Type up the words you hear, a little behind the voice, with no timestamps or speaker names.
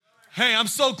Hey, I'm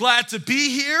so glad to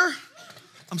be here.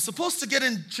 I'm supposed to get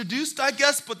introduced, I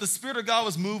guess, but the Spirit of God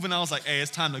was moving. I was like, hey,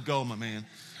 it's time to go, my man.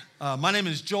 My name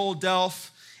is Joel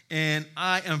Delph, and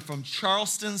I am from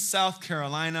Charleston, South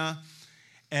Carolina.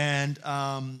 And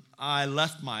I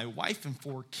left my wife and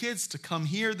 4 kids to come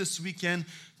here this weekend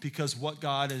because what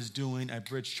God is doing at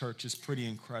Bridge Church is pretty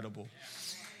incredible.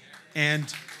 And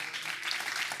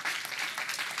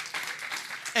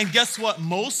guess what?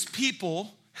 Most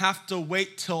people have to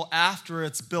wait till after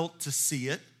it's built to see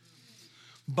it.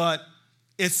 But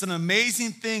it's an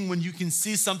amazing thing when you can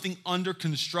see something under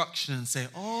construction and say,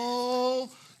 oh,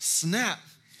 snap.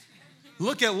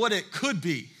 Look at what it could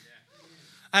be.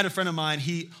 I had a friend of mine,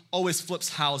 he always flips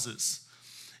houses.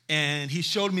 And he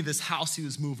showed me this house he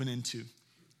was moving into.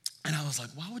 And I was like,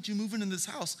 why would you move into this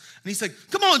house? And he's like,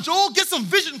 come on, Joel, get some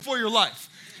vision for your life.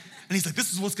 And he's like,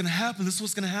 this is what's going to happen. This is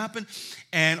what's going to happen.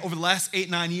 And over the last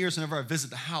 8-9 years, whenever I visit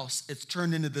the house, it's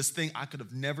turned into this thing I could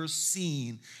have never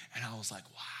seen. And I was like,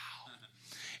 wow.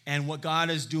 And what God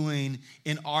is doing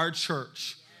in our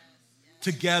church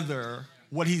together,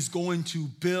 what he's going to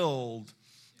build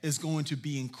is going to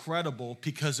be incredible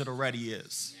because it already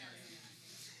is.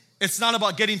 It's not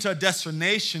about getting to a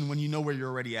destination when you know where you're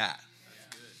already at.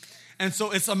 And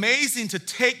so it's amazing to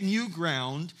take new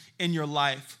ground in your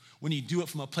life when you do it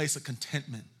from a place of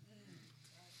contentment.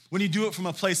 When you do it from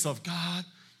a place of, God,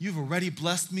 you've already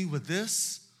blessed me with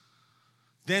this.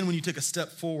 Then when you take a step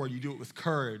forward, you do it with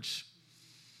courage.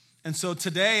 And so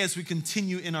today, as we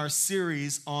continue in our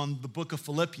series on the book of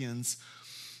Philippians,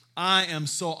 I am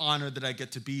so honored that I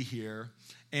get to be here.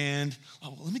 And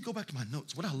let me go back to my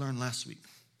notes. What I learned last week.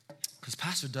 Because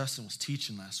Pastor Dustin was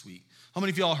teaching last week. How many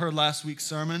of y'all heard last week's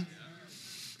sermon?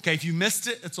 Okay, if you missed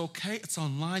it, it's okay. It's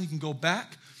online. You can go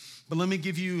back. But let me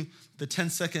give you the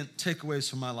 10-second takeaways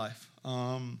from my life.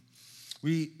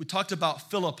 We talked about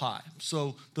Philippi.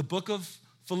 So the book of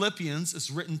Philippians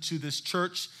is written to this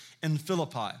church in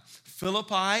Philippi.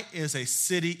 Philippi is a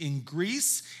city in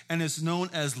Greece and is known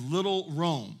as Little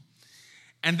Rome.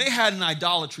 And they had an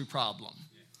idolatry problem.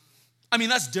 I mean,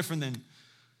 that's different than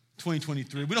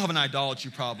 2023. We don't have an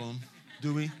idolatry problem,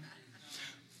 do we?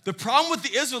 The problem with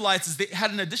the Israelites is they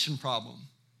had an addition problem.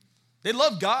 They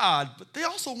loved God, but they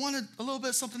also wanted a little bit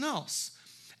of something else.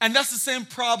 And that's the same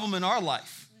problem in our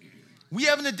life. We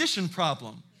have an addition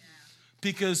problem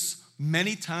because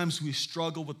many times we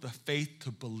struggle with the faith to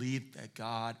believe that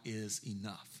God is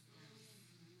enough.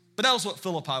 But that was what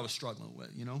Philippi was struggling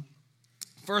with, you know.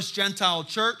 First Gentile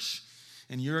church,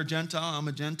 and you're a Gentile, I'm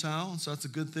a Gentile, so that's a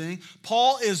good thing.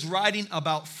 Paul is writing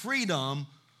about freedom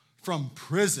from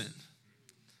prison.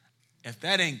 If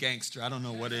that ain't gangster, I don't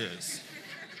know what is.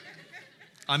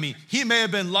 I mean, he may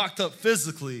have been locked up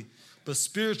physically, but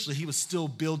spiritually, he was still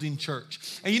building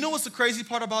church. And you know what's the crazy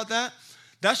part about that?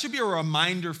 That should be a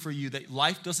reminder for you that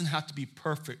life doesn't have to be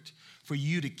perfect for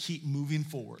you to keep moving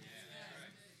forward.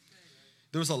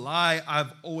 There was a lie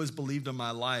I've always believed in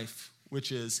my life,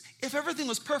 which is, if everything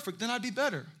was perfect, then I'd be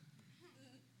better.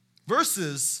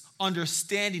 Versus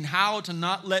understanding how to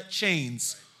not let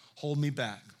chains hold me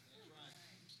back.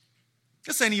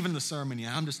 This ain't even the sermon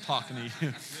yet. I'm just talking to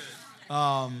you.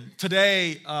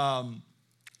 Today,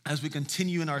 as we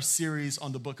continue in our series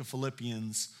on the book of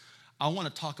Philippians, I want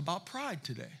to talk about pride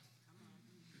today.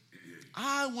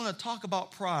 I want to talk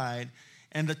about pride,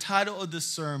 and the title of this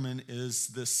sermon is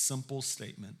this simple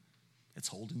statement. It's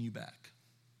holding you back.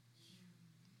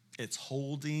 It's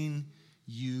holding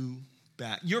you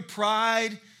back. Your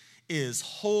pride is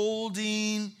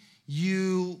holding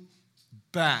you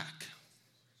back.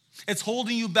 It's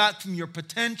holding you back from your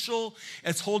potential.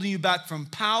 It's holding you back from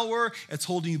power. It's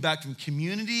holding you back from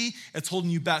community. It's holding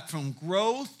you back from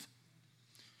growth.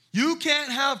 You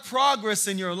can't have progress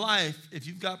in your life if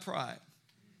you've got pride.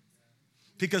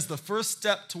 Because the first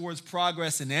step towards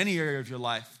progress in any area of your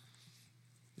life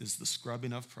is the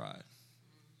scrubbing of pride.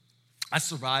 I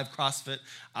survived CrossFit.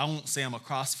 I won't say I'm a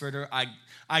CrossFitter.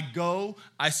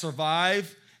 I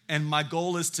survive, and my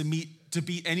goal is to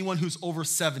beat anyone who's over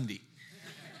 70.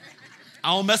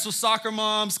 I don't mess with soccer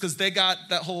moms because they got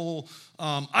that whole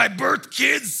I birthed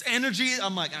kids energy.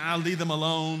 I'm like, I'll leave them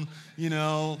alone, you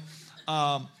know.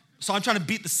 So I'm trying to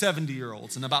beat the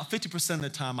 70-year-olds, and about 50% of the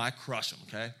time I crush them,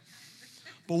 okay?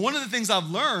 But one of the things I've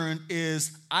learned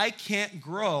is I can't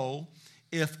grow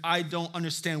if I don't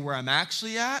understand where I'm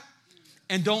actually at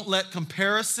and don't let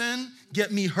comparison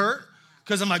get me hurt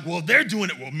because I'm like, well, they're doing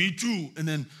it. Well, me too. And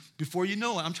then before you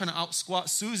know it, I'm trying to out-squat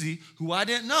Susie, who I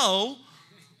didn't know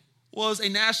was a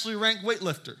nationally ranked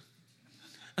weightlifter.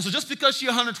 And so just because she's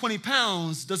 120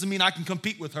 pounds doesn't mean I can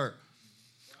compete with her.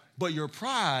 But your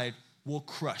pride will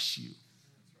crush you.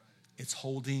 It's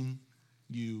holding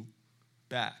you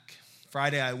back.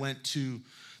 Friday, I went to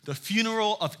the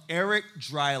funeral of Eric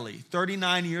Driley,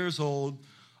 39 years old,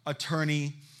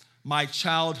 attorney, my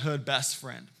childhood best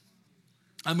friend.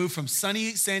 I moved from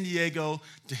sunny San Diego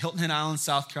to Hilton Head Island,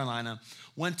 South Carolina,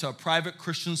 went to a private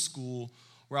Christian school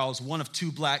where I was one of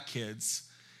 2 black kids,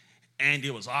 and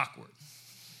it was awkward.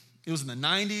 It was in the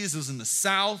 90s, it was in the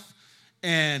South,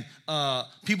 and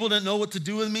people didn't know what to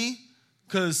do with me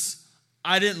because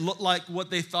I didn't look like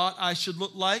what they thought I should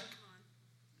look like.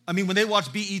 I mean, when they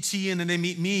watch BET and then they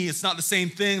meet me, it's not the same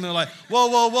thing. They're like, whoa,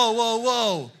 whoa, whoa, whoa,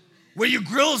 whoa. Where your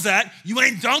grill's at? You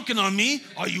ain't dunking on me.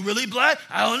 Are you really black?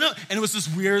 I don't know. And it was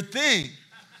this weird thing.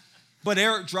 But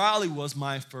Eric Driley was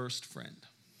my first friend.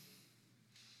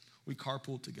 We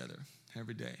carpooled together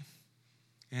every day.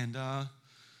 And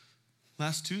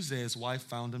last Tuesday, his wife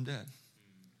found him dead.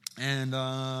 And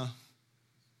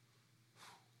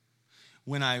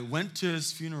when I went to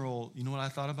his funeral, you know what I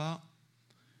thought about?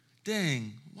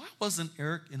 Dang, why wasn't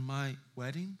Eric in my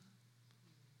wedding?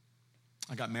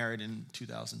 I got married in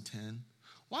 2010.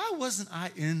 Why wasn't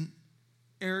I in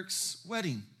Eric's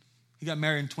wedding? He got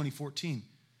married in 2014.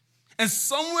 And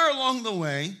somewhere along the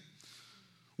way,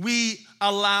 we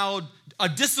allowed a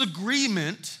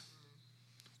disagreement,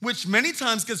 which many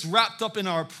times gets wrapped up in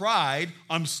our pride.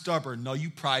 I'm stubborn. No, you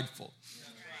prideful.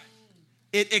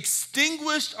 It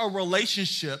extinguished a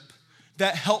relationship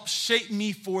that helped shape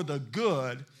me for the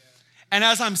good. And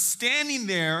as I'm standing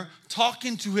there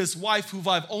talking to his wife, who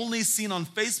I've only seen on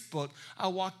Facebook, I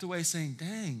walked away saying,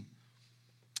 dang,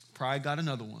 pride got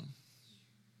another one.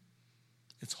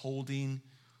 It's holding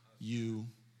you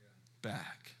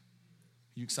back.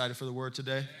 You excited for the word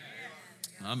today?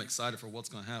 I'm excited for what's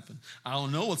going to happen. I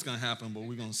don't know what's going to happen, but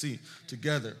we're going to see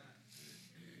together.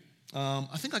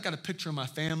 I think I got a picture of my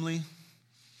family.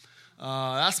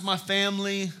 That's my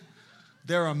family.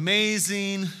 They're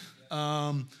amazing.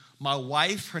 My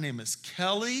wife, her name is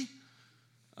Kelly.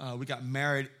 We got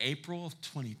married April of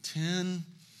 2010.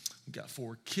 We got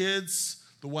 4 kids.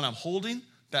 The one I'm holding,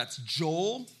 that's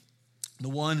Joel. The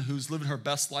one who's living her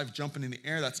best life jumping in the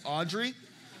air, that's Audrey.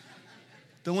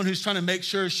 The one who's trying to make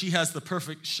sure she has the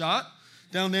perfect shot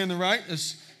down there on the right,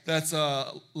 that's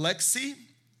Lexi.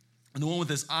 And the one with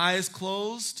his eyes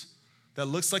closed that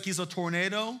looks like he's a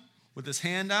tornado with his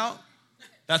hand out,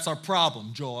 that's our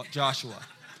problem, Joshua.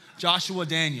 Joshua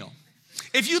Daniel.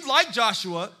 If you'd like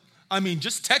Joshua,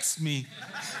 just text me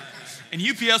and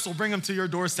UPS will bring him to your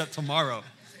doorstep tomorrow.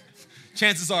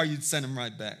 Chances are you'd send him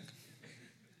right back.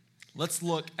 Let's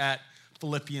look at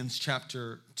Philippians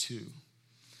chapter 2.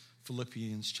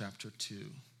 Philippians chapter 2.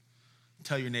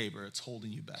 Tell your neighbor it's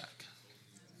holding you back.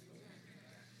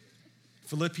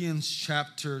 Philippians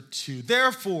chapter 2.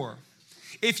 Therefore,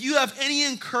 if you have any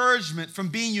encouragement from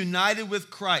being united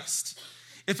with Christ,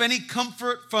 if any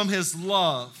comfort from his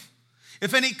love,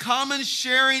 if any common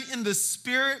sharing in the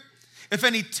Spirit, if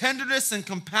any tenderness and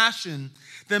compassion,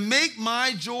 then make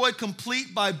my joy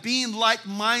complete by being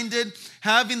like-minded,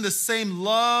 having the same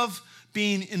love,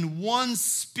 being in one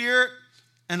spirit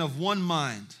and of one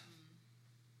mind.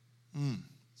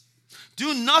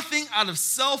 Do nothing out of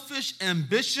selfish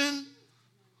ambition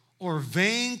or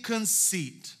vain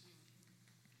conceit.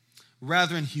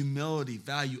 Rather, in humility,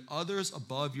 value others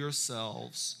above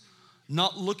yourselves,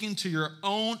 not looking to your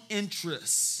own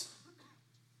interests,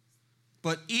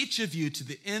 but each of you to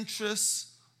the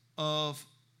interests of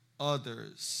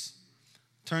others.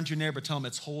 Turn to your neighbor, tell him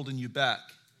it's holding you back.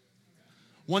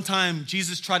 One time,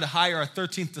 Jesus tried to hire a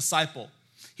 13th disciple.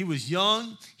 He was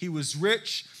young, he was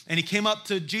rich, and he came up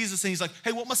to Jesus and he's like,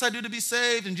 hey, what must I do to be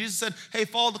saved? And Jesus said, hey,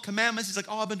 follow the commandments. He's like,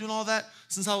 oh, I've been doing all that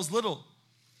since I was little.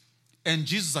 And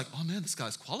Jesus is like, oh man, this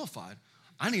guy's qualified.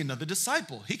 I need another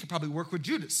disciple. He could probably work with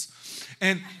Judas.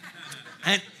 And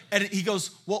he goes,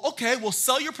 well, okay, well,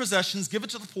 sell your possessions, give it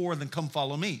to the poor, and then come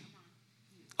follow me.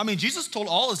 Jesus told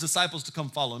all his disciples to come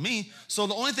follow me. So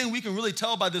the only thing we can really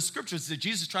tell by this scripture is that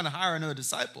Jesus is trying to hire another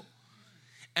disciple.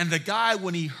 And the guy,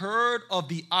 when he heard of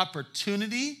the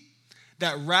opportunity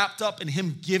that wrapped up in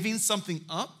him giving something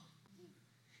up,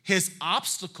 his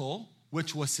obstacle,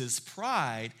 which was his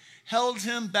pride, held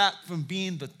him back from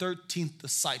being the 13th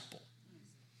disciple.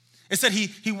 It said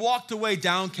he walked away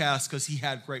downcast because he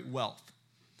had great wealth.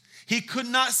 He could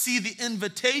not see the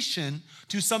invitation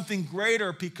to something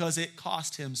greater because it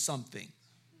cost him something.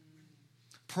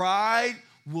 Pride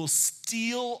will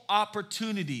steal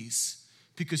opportunities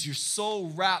because you're so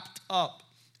wrapped up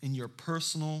in your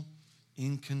personal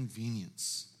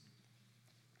inconvenience.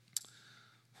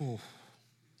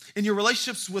 In your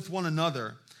relationships with one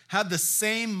another, have the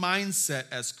same mindset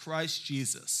as Christ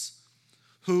Jesus,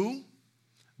 who,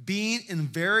 being in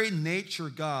very nature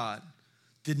God,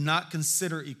 did not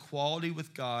consider equality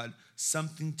with God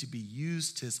something to be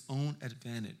used to his own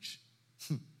advantage.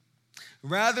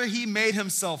 Rather, he made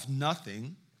himself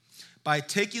nothing by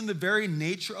taking the very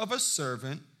nature of a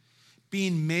servant,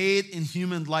 being made in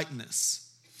human likeness.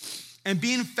 And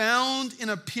being found in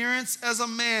appearance as a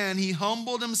man, he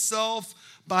humbled himself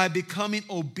by becoming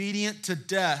obedient to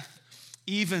death,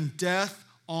 even death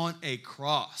on a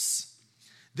cross.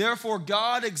 Therefore,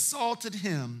 God exalted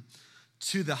him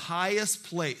to the highest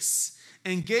place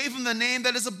and gave him the name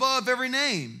that is above every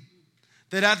name,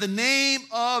 that at the name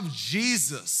of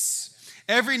Jesus,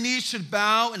 every knee should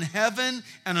bow in heaven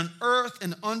and on earth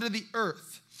and under the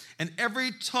earth, and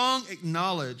every tongue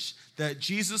acknowledge that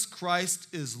Jesus Christ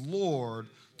is Lord,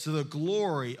 to the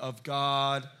glory of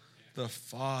God the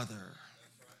Father.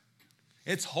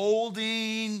 It's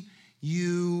holding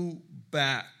you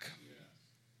back.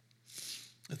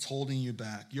 It's holding you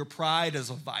back. Your pride is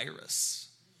a virus.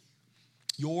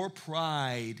 Your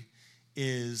pride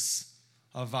is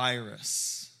a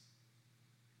virus.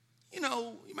 You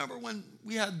know, you remember when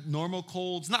we had normal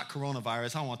colds? Not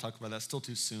coronavirus. I don't want to talk about that. Still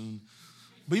too soon.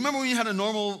 But you remember when you had a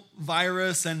normal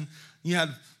virus and you had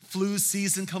flu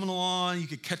season coming along, you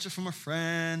could catch it from a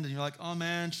friend, and you're like, oh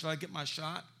man, should I get my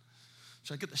shot?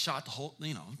 Should I get the shot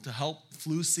to help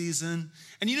flu season?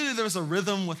 And you knew there was a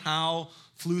rhythm with how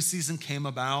flu season came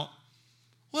about.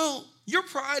 Well, your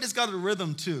pride has got a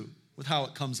rhythm too with how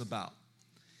it comes about.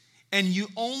 And you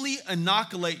only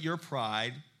inoculate your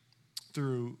pride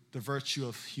through the virtue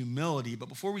of humility. But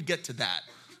before we get to that,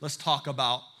 let's talk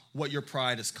about what your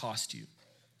pride has cost you.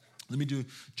 Let me do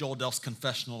Joel Delph's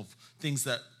confessional of things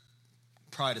that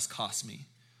pride has cost me.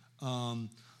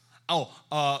 About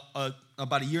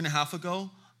a year and a half ago,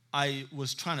 I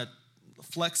was trying to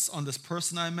flex on this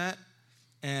person I met,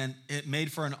 and it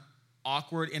made for an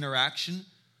awkward interaction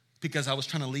because I was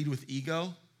trying to lead with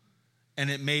ego, and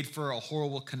it made for a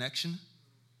horrible connection.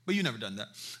 But you've never done that.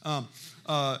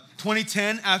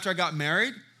 2010, after I got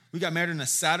married, we got married on a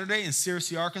Saturday in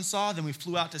Searcy, Arkansas. Then we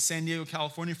flew out to San Diego,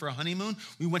 California for a honeymoon.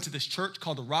 We went to this church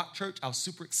called the Rock Church. I was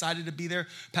super excited to be there.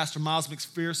 Pastor Miles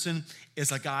McPherson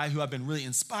is a guy who I've been really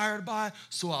inspired by,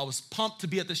 so I was pumped to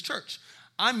be at this church.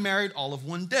 I'm married all of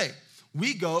one day.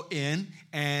 We go in,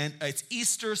 and it's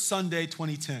Easter Sunday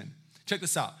 2010. Check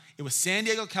this out. It was San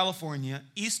Diego, California,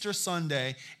 Easter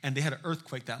Sunday, and they had an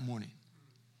earthquake that morning.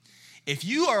 If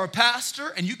you are a pastor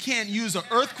and you can't use an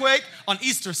earthquake on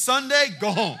Easter Sunday,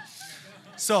 go home.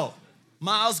 So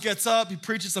Miles gets up, he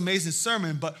preaches an amazing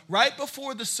sermon, but right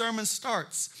before the sermon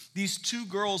starts, these two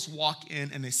girls walk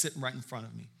in and they sit right in front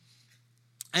of me.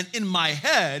 And in my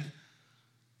head,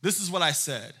 this is what I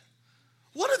said.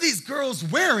 What are these girls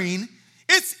wearing?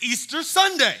 It's Easter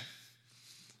Sunday.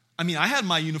 I mean, I had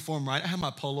my uniform right. I had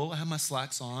my polo. I had my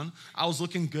slacks on. I was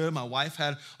looking good. My wife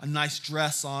had a nice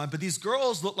dress on. But these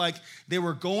girls looked like they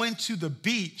were going to the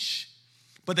beach,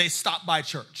 but they stopped by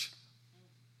church.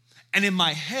 And in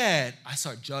my head, I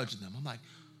start judging them. I'm like,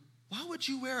 why would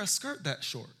you wear a skirt that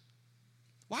short?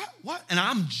 Why? What? And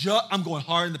I'm going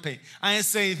hard in the paint. I didn't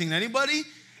say anything to anybody.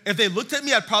 If they looked at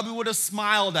me, I probably would have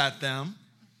smiled at them.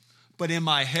 But in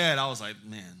my head, I was like,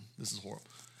 man, this is horrible.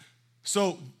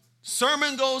 So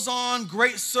sermon goes on,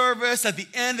 great service. At the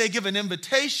end, they give an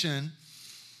invitation.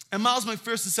 And Miles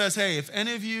McPherson says, hey, if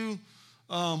any of you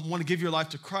want to give your life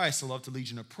to Christ, I'd love to lead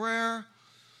you in a prayer.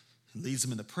 He leads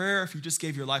them in the prayer. If you just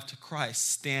gave your life to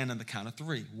Christ, stand on the count of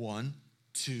 3. 1,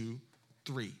 2,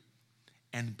 3.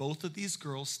 And both of these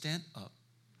girls stand up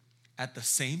at the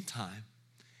same time.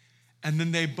 And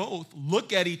then they both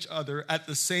look at each other at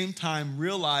the same time,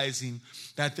 realizing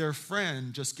that their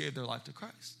friend just gave their life to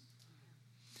Christ.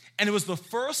 And it was the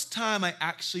first time I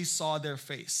actually saw their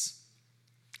face.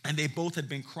 And they both had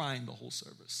been crying the whole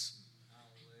service.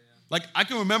 Like, I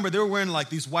can remember they were wearing like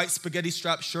these white spaghetti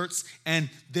strap shirts, and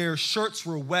their shirts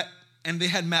were wet, and they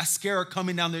had mascara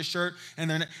coming down their shirt,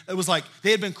 and it was like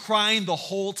they had been crying the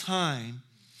whole time.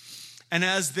 And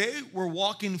as they were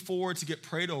walking forward to get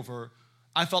prayed over,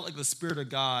 I felt like the Spirit of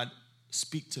God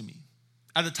speak to me.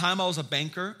 At the time, I was a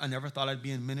banker. I never thought I'd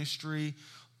be in ministry,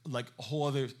 like a whole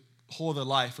other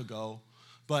life ago.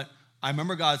 But I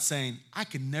remember God saying, I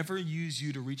can never use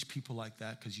you to reach people like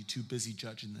that because you're too busy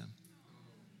judging them.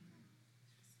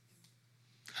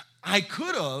 I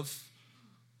could have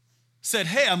said,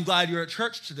 hey, I'm glad you're at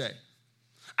church today.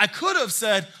 I could have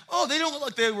said, oh, they don't look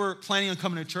like they were planning on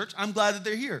coming to church. I'm glad that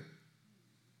they're here.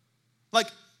 Like,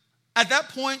 at that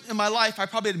point in my life, I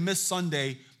probably had missed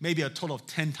Sunday maybe a total of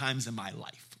 10 times in my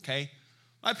life, okay?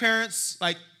 My parents,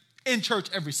 like, in church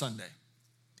every Sunday.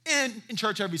 In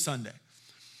church every Sunday.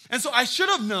 And so I should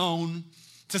have known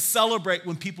to celebrate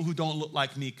when people who don't look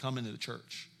like me come into the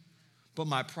church. But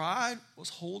my pride was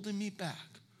holding me back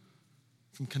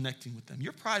from connecting with them.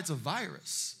 Your pride's a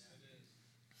virus.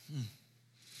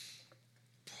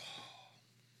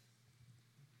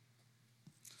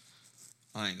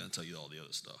 I ain't going to tell you all the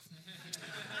other stuff.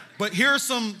 But here are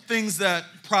some things that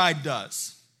pride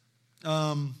does.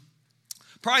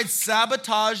 Pride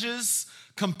sabotages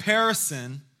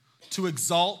comparison to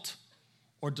exalt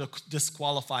or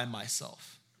disqualify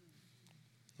myself.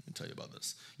 Let me tell you about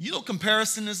this. You know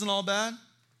comparison isn't all bad?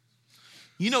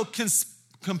 You know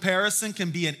comparison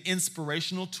can be an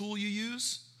inspirational tool you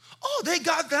use. Oh, they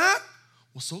got that?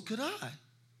 Well, so could I.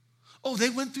 Oh, they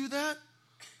went through that?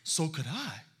 So could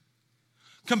I.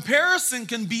 Comparison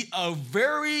can be a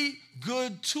very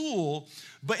good tool,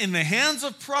 but in the hands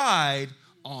of pride,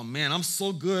 oh man, I'm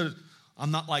so good,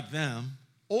 I'm not like them.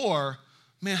 Or,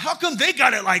 man, how come they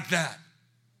got it like that?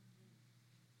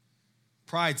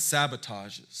 Pride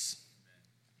sabotages.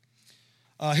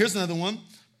 Here's another one.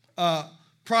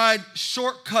 Pride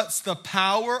shortcuts the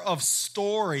power of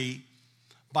story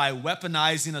by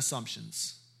weaponizing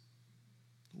assumptions.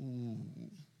 Ooh.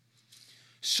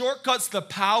 Shortcuts the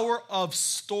power of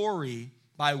story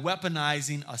by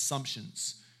weaponizing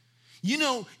assumptions. You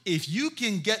know, if you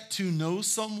can get to know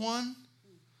someone,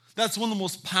 that's one of the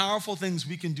most powerful things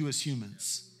we can do as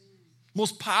humans.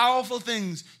 Most powerful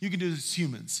things you can do as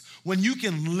humans. When you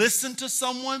can listen to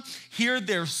someone, hear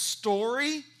their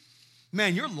story,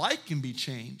 man, your life can be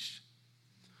changed.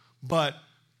 But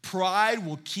pride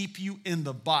will keep you in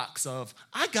the box of,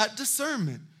 I got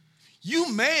discernment.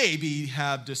 You maybe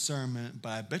have discernment, but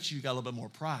I bet you got a little bit more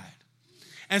pride.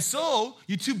 And so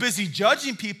you're too busy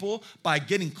judging people by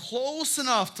getting close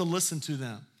enough to listen to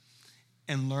them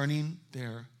and learning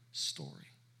their story.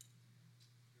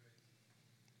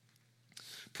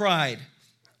 Pride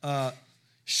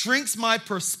shrinks my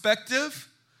perspective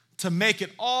to make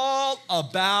it all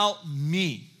about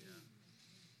me.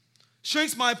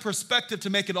 Shrinks my perspective to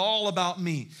make it all about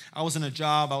me. I was in a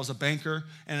job, I was a banker,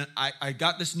 and I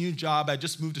got this new job. I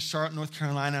just moved to Charlotte, North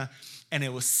Carolina, and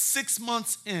it was 6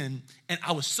 months in, and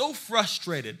I was so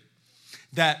frustrated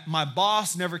that my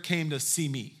boss never came to see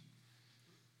me.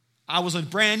 I was a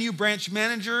brand new branch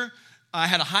manager. I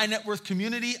had a high net worth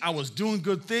community. I was doing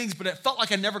good things, but it felt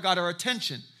like I never got her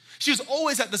attention. She was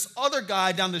always at this other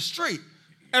guy down the street.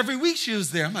 Every week she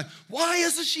was there. I'm like, why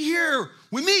isn't she here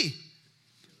with me?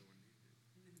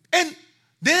 And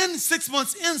then 6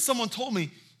 months in, someone told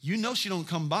me, you know she don't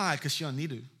come by because she don't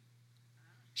need to.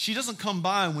 She doesn't come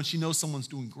by when she knows someone's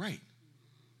doing great.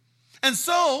 And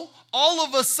so, all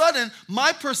of a sudden,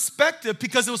 my perspective,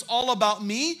 because it was all about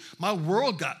me, my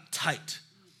world got tight.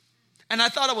 And I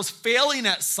thought I was failing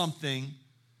at something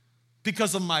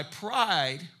because of my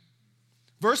pride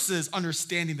versus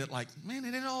understanding that, like, man,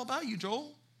 it ain't all about you,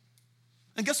 Joel.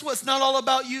 And guess what? It's not all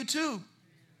about you, too.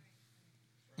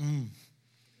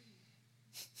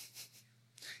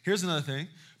 Here's another thing.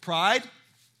 Pride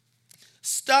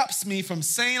stops me from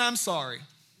saying I'm sorry.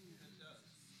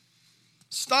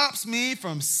 Stops me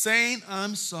from saying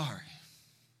I'm sorry.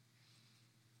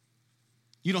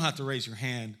 You don't have to raise your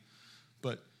hand,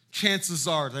 but chances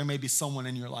are there may be someone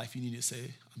in your life you need to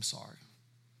say, I'm sorry.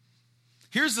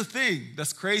 Here's the thing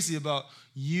that's crazy about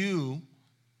you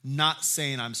not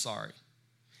saying I'm sorry.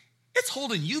 It's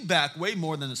holding you back way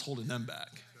more than it's holding them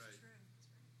back.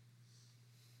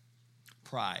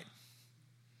 Pride.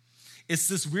 It's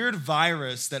this weird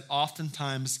virus that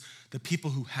oftentimes the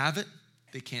people who have it,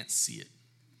 they can't see it.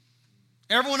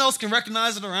 Everyone else can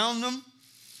recognize it around them,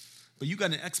 but you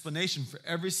got an explanation for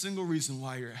every single reason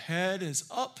why your head is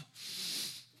up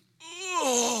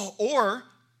or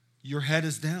your head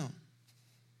is down.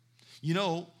 You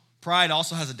know, pride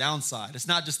also has a downside. It's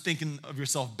not just thinking of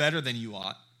yourself better than you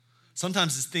ought.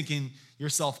 Sometimes it's thinking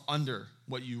yourself under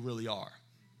what you really are.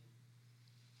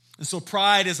 And so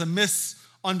pride is a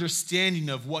misunderstanding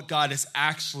of what God has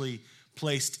actually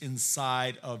placed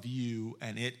inside of you,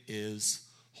 and it is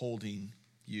holding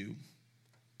you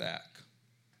back.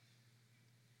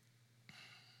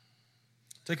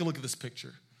 Take a look at this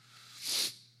picture.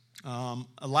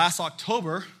 Last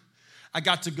October, I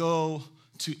got to go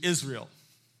to Israel.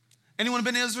 Anyone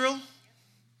been to Israel?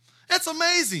 It's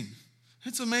amazing.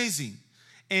 It's amazing.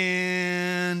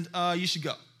 And you should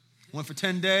go. Went for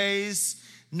 10 days.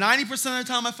 90% of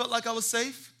the time, I felt like I was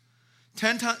safe.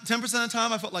 10% of the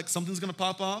time, I felt like something's going to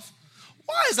pop off.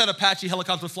 Why is that Apache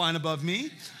helicopter flying above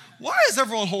me? Why is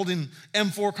everyone holding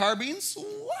M4 carbines?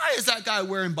 Why is that guy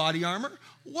wearing body armor?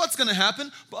 What's going to happen?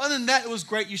 But other than that, it was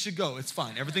great. You should go. It's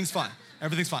fine. Everything's fine.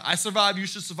 Everything's fine. I survived. You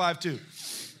should survive too.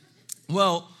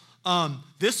 Well,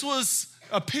 this was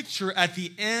a picture at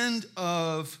the end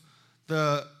of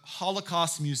the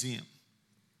Holocaust Museum.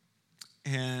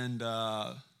 And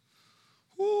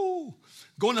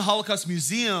going to the Holocaust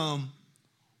Museum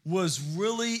was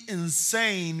really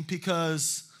insane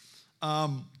because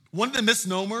one of the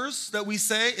misnomers that we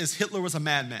say is Hitler was a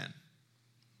madman.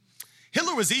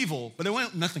 Hitler was evil, but there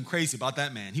wasn't nothing crazy about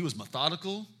that man. He was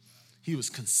methodical, he was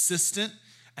consistent,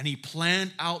 and he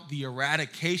planned out the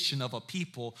eradication of a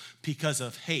people because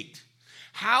of hate.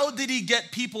 How did he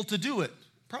get people to do it?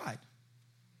 Pride.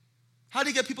 How did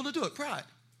he get people to do it? Pride.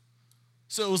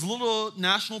 So it was a little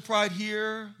national pride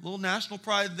here, a little national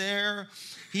pride there.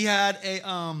 He had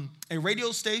a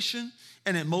radio station,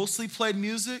 and it mostly played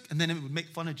music, and then it would make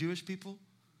fun of Jewish people.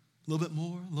 A little bit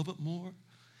more, a little bit more.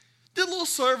 Did a little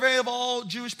survey of all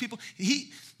Jewish people.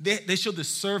 They showed this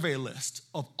survey list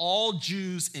of all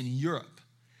Jews in Europe,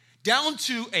 down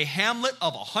to a hamlet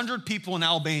of 100 people in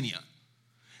Albania.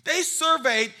 They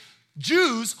surveyed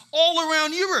Jews all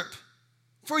around Europe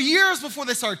for years before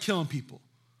they started killing people.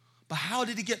 But how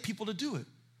did he get people to do it?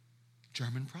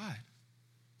 German pride,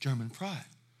 German pride,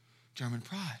 German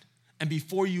pride. And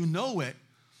before you know it,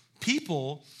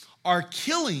 people are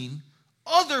killing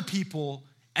other people,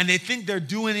 and they think they're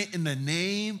doing it in the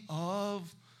name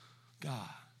of God.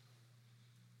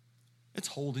 It's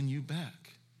holding you back.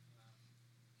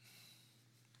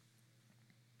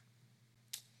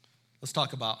 Let's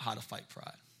talk about how to fight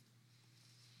pride.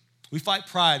 We fight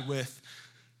pride with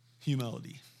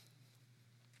humility.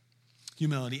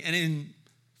 Humility. And in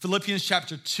Philippians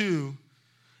chapter 2,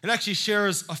 it actually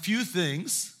shares a few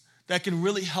things that can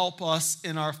really help us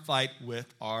in our fight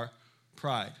with our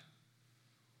pride.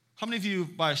 How many of you,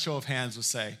 by a show of hands, would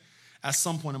say, at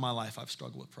some point in my life, I've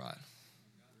struggled with pride?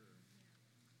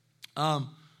 I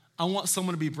want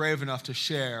someone to be brave enough to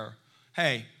share,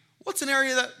 hey, what's an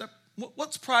area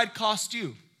what's pride cost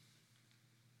you?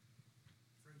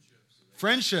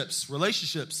 Friendships,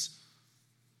 relationships.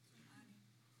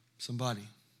 Somebody.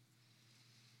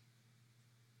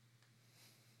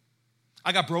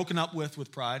 I got broken up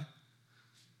with pride.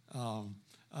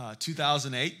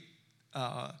 2008,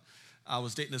 I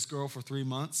was dating this girl for 3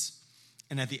 months,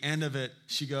 and at the end of it,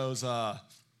 she goes,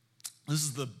 this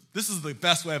is the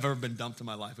best way I've ever been dumped in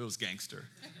my life. It was gangster.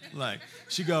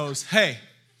 She goes, hey,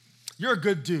 you're a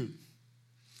good dude,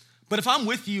 but if I'm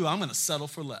with you, I'm going to settle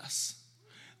for less.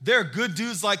 There are good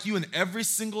dudes like you in every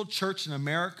single church in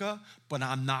America, but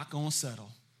I'm not going to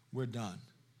settle. We're done.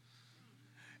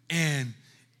 And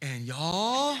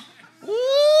y'all,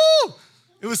 woo!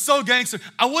 It was so gangster.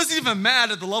 I wasn't even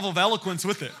mad at the level of eloquence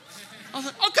with it. I was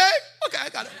like, okay, I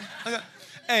got it.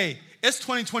 Hey, it's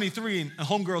 2023 and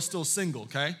homegirl's still single,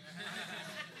 okay?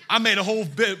 I made a whole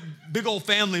big old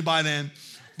family by then.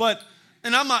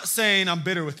 And I'm not saying I'm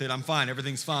bitter with it. I'm fine.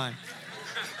 Everything's fine.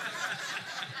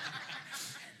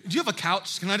 Do you have a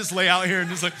couch? Can I just lay out here and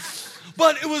just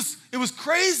But it was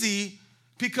crazy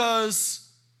because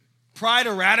pride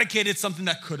eradicated something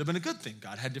that could have been a good thing.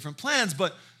 God had different plans,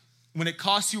 but when it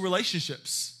costs you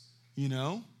relationships,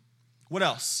 what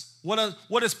else? What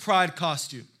does pride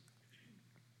cost you?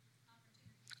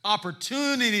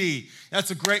 Opportunity. That's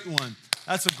a great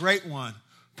one.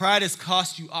 Pride has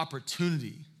cost you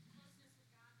opportunity.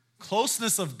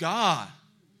 Closeness of God.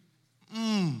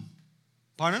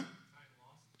 Pardon?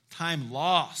 Time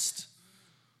lost.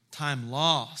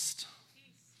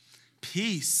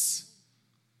 Peace.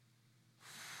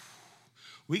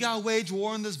 We got to wage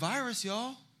war on this virus,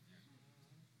 y'all.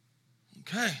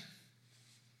 Okay.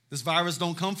 This virus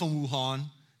don't come from Wuhan.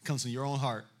 It comes from your own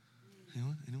heart.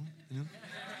 Anyone?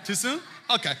 Too soon?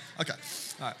 Okay. All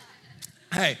right.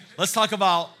 Hey, let's talk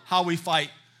about how we fight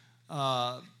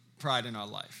pride in our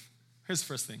life. Here's the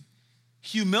first thing.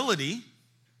 Humility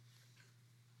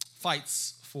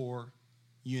fights for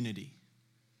unity.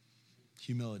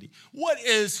 Humility. What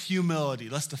is humility?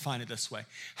 Let's define it this way.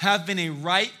 Having a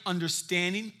right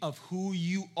understanding of who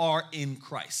you are in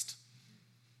Christ.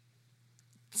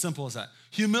 Simple as that.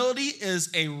 Humility is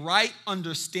a right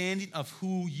understanding of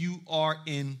who you are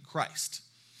in Christ.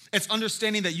 It's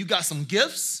understanding that you got some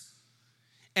gifts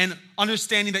and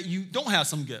understanding that you don't have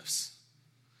some gifts.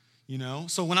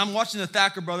 So when I'm watching the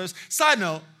Thacker brothers, side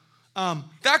note,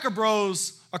 Thacker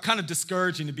bros are kind of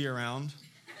discouraging to be around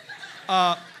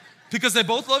because they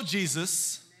both love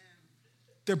Jesus.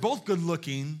 They're both good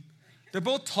looking. They're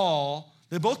both tall.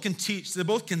 They both can teach. They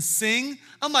both can sing.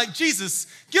 I'm like, Jesus,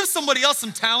 give somebody else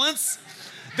some talents.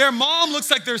 Their mom looks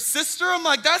like their sister. I'm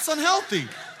like, that's unhealthy.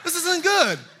 This isn't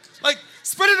good.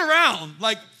 Spread it around.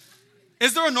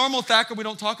 Is there a normal Thacker we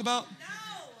don't talk about?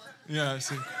 No. Yeah, I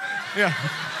see. Yeah.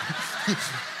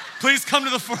 Please come to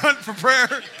the front for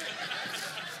prayer.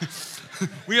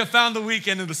 We have found the weak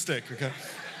end of the stick, okay?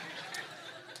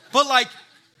 But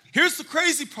Here's the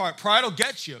crazy part. Pride will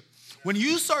get you. When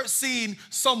you start seeing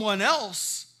someone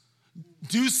else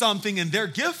do something in their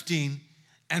gifting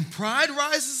and pride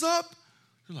rises up,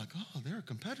 you're like, oh, they're a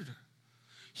competitor.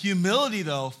 Humility,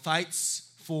 though, fights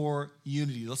for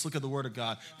unity. Let's look at the word of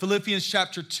God. Philippians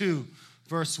chapter 2,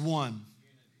 verse 1.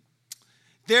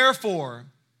 Therefore,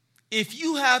 if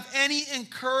you have any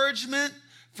encouragement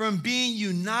from being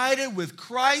united with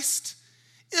Christ,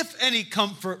 if any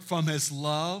comfort from his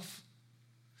love,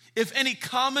 if any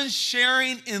common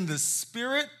sharing in the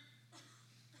Spirit,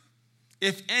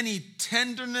 if any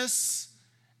tenderness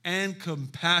and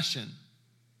compassion,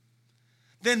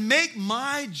 then make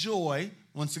my joy,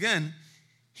 once again,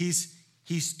 he's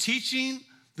teaching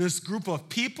this group of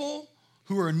people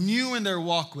who are new in their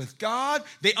walk with God.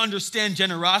 They understand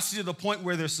generosity to the point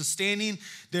where they're sustaining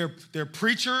their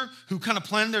preacher who kind of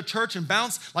planted their church and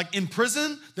bounced, like in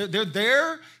prison. They're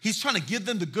there. He's trying to give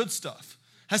them the good stuff.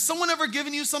 Has someone ever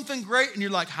given you something great and you're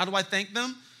like, how do I thank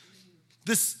them?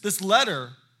 This letter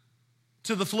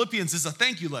to the Philippians is a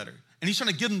thank you letter. And he's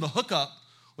trying to give them the hookup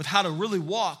with how to really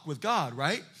walk with God,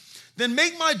 right? Then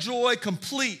make my joy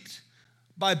complete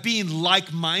by being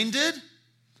like-minded,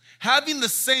 having the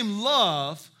same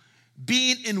love,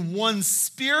 being in one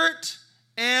spirit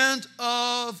and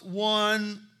of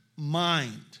one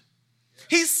mind.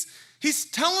 He's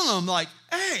telling them like,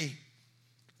 hey,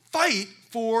 fight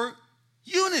for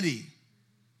unity.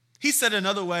 He said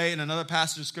another way in another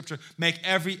passage of scripture, make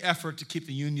every effort to keep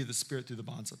the unity of the Spirit through the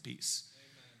bonds of peace.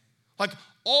 Amen. Like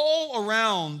all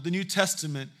around the New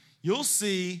Testament, you'll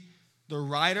see the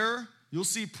writer, you'll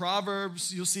see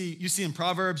Proverbs, you see in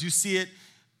Proverbs, you see it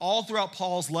all throughout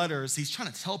Paul's letters. He's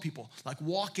trying to tell people, like,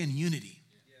 walk in unity.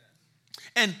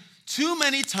 Yeah. And too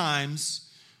many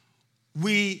times,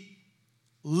 we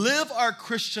live our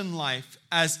Christian life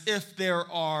as if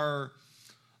there are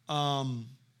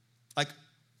like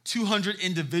 200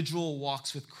 individual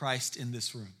walks with Christ in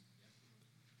this room.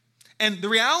 And the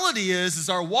reality is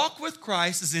our walk with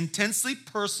Christ is intensely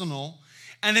personal,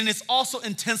 and then it's also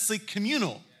intensely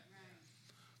communal.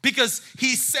 Because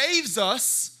he saves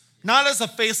us, not as a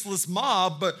faceless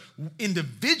mob, but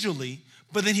individually,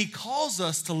 but then he calls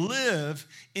us to live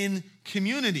in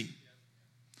community.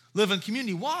 Live in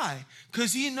community. Why?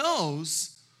 Because he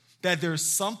knows that there's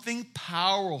something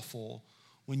powerful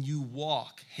when you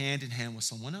walk hand in hand with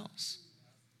someone else.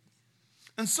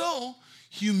 And so,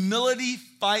 humility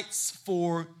fights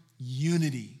for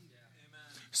unity.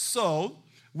 So,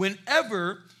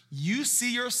 whenever you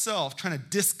see yourself trying to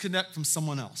disconnect from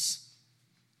someone else,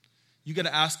 you got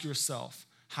to ask yourself,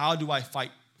 how do I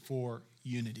fight for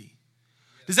unity?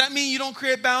 Does that mean you don't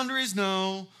create boundaries?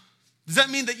 No. Does that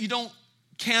mean that you don't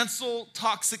cancel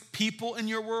toxic people in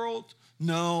your world?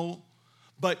 No.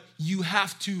 But you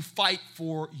have to fight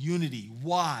for unity.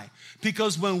 Why?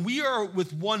 Because when we are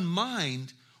with one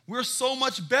mind, we're so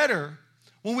much better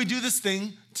when we do this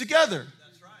thing together.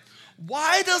 That's right.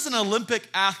 Why does an Olympic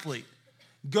athlete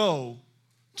go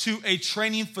to a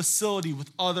training facility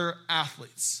with other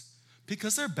athletes?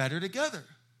 Because they're better together.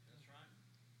 That's right.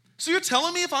 So you're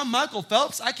telling me if I'm Michael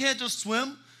Phelps, I can't just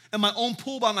swim in my own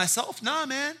pool by myself? Nah,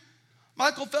 man.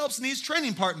 Michael Phelps needs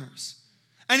training partners.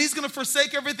 And he's going to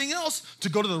forsake everything else to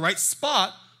go to the right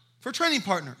spot for training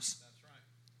partners. That's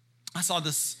right. I saw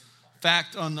this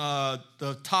fact on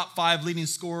the top 5 leading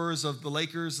scorers of the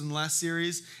Lakers in the last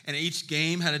series, and each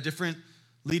game had a different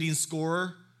leading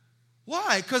scorer.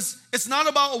 Why? Because it's not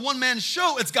about a one-man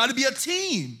show. It's got to be a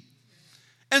team.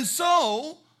 And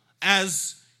so,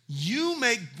 as you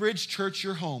make Bridge Church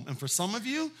your home, and for some of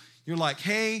you, you're like,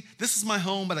 hey, this is my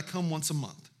home, but I come once a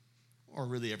month. Or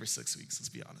really every 6 weeks, let's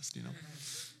be honest, you know.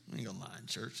 I ain't gonna lie in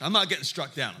church. I'm not getting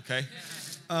struck down, okay?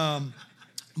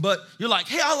 But you're like,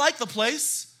 hey, I like the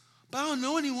place, but I don't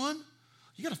know anyone.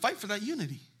 You gotta fight for that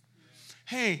unity.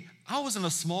 Hey, I was in a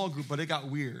small group, but it got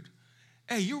weird.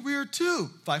 Hey, you're weird too.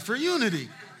 Fight for unity.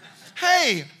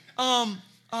 Hey,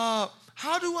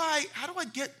 how do I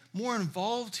get more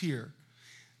involved here?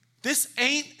 This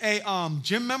ain't a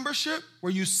gym membership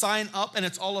where you sign up and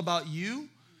it's all about you.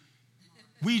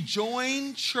 We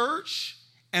join church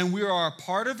and we are a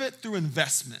part of it through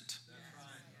investment.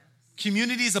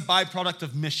 Community is a byproduct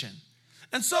of mission.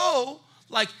 And so,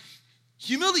 like,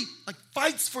 humility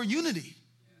fights for unity.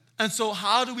 And so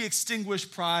how do we extinguish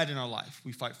pride in our life?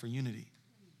 We fight for unity.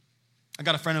 I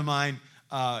got a friend of mine,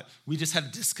 we just had a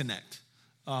disconnect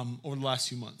over the last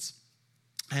few months.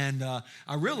 And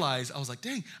I realized, I was like,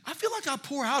 dang, I feel like I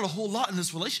pour out a whole lot in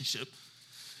this relationship.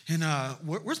 And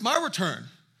where's my return?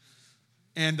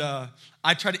 And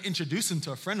I tried to introduce him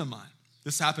to a friend of mine.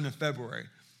 This happened in February.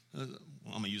 Well,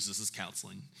 I'm going to use this as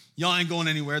counseling. Y'all ain't going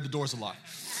anywhere. The doors are locked.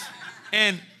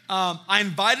 And I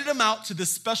invited him out to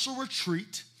this special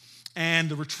retreat, and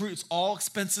the retreat's all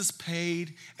expenses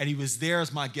paid, and he was there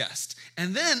as my guest.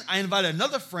 And then I invited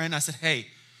another friend. I said, hey,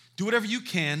 do whatever you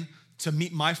can to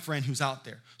meet my friend who's out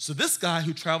there. So this guy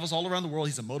who travels all around the world,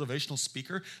 he's a motivational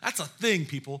speaker. That's a thing,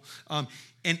 people.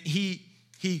 And he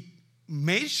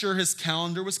made sure his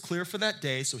calendar was clear for that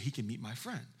day so he could meet my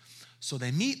friend. So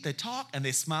they meet, they talk, and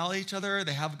they smile at each other.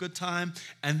 They have a good time.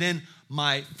 And then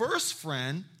my first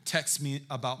friend texts me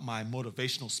about my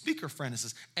motivational speaker friend and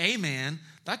says, hey, man,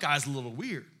 that guy's a little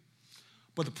weird.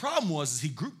 But the problem was he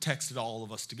group texted all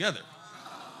of us together.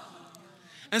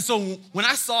 And so when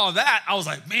I saw that, I was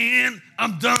like, man,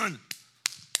 I'm done.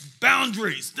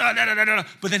 Boundaries. Da, da, da, da, da.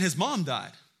 But then his mom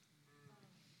died.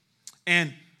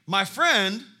 And my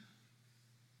friend,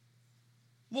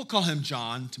 we'll call him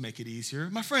John to make it easier.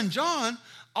 My friend John,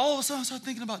 all of a sudden I started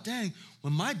thinking about, dang,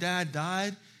 when my dad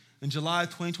died in July of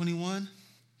 2021,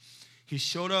 he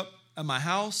showed up at my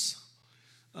house,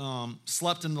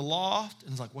 slept in the loft,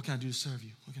 and was like, what can I do to serve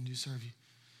you? What can I do to serve you?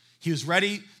 He was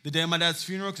ready the day of my dad's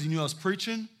funeral because he knew I was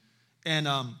preaching. And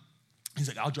he's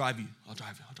like, I'll drive you.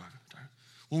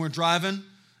 When we're driving,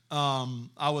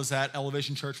 I was at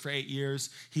Elevation Church for 8 years.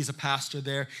 He's a pastor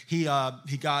there. He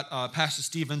got Pastor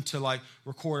Stephen to like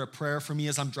record a prayer for me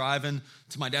as I'm driving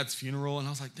to my dad's funeral. And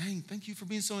I was like, dang, thank you for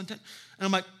being so intense. And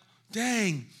I'm like,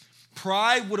 dang,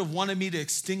 pride would have wanted me to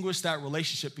extinguish that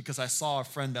relationship because I saw a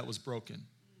friend that was broken.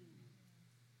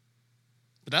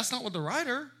 But that's not what the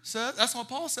writer says. That's what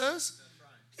Paul says. Right.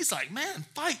 He's like, man,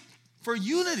 fight for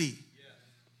unity. Yeah.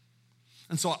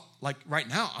 And so, like right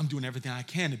now, I'm doing everything I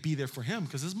can to be there for him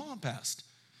because his mom passed.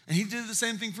 And he did the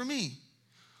same thing for me.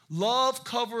 Love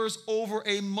covers over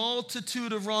a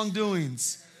multitude of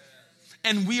wrongdoings.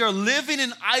 And we are living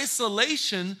in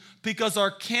isolation because our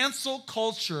cancel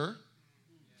culture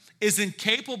is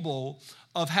incapable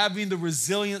of having the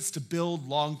resilience to build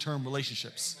long-term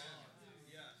relationships.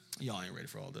 Y'all ain't ready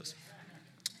for all this.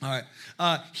 All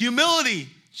right. Humility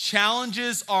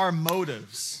challenges our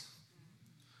motives.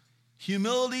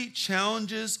 Humility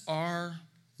challenges our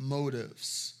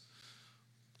motives.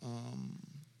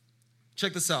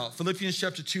 Check this out. Philippians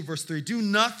chapter 2, verse 3. Do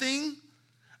nothing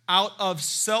out of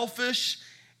selfish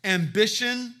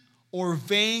ambition or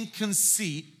vain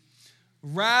conceit.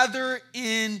 Rather,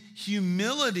 in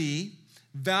humility,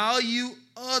 value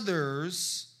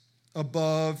others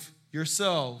above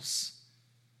yourselves.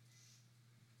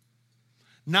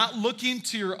 Not looking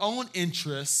to your own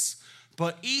interests,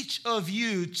 but each of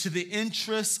you to the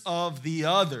interests of the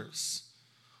others.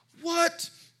 What?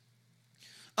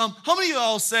 How many of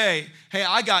y'all say, hey,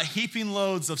 I got heaping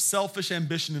loads of selfish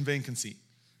ambition and vain conceit?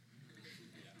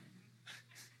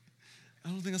 I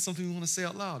don't think that's something we want to say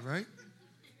out loud, right?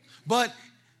 But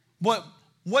what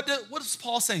is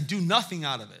Paul saying? Do nothing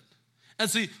out of it. And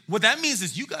so what that means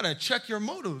is you got to check your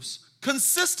motives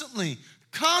consistently,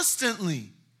 constantly.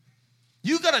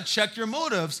 You got to check your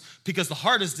motives because the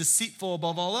heart is deceitful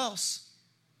above all else.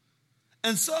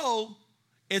 And so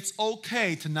it's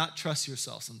okay to not trust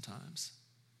yourself sometimes.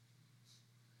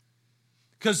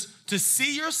 Because to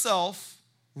see yourself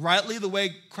rightly the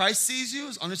way Christ sees you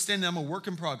is understanding I'm a work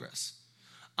in progress.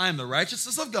 I am the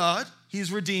righteousness of God.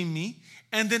 He's redeemed me.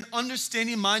 And then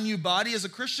understanding my new body as a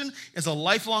Christian is a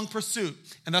lifelong pursuit.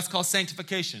 And that's called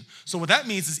sanctification. So what that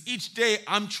means is each day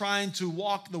I'm trying to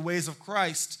walk the ways of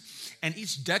Christ. And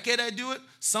each decade I do it,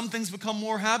 some things become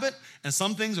more habit, and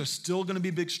some things are still going to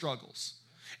be big struggles.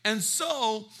 And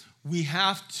so we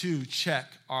have to check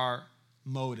our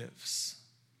motives.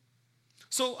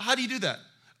 So how do you do that?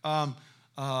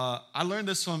 I learned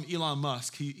this from Elon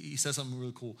Musk. He said something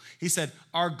really cool. He said,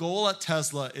 our goal at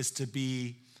Tesla is to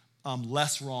be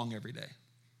less wrong every day.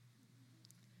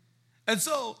 And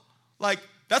so,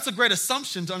 that's a great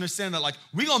assumption to understand that,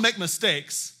 we're going to make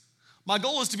mistakes. My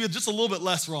goal is to be just a little bit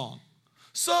less wrong.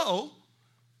 So,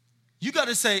 you got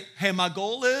to say, hey, my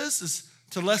goal is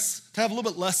to have a little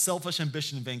bit less selfish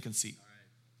ambition and vain conceit.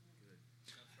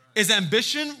 Right. Is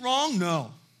ambition wrong?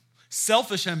 No.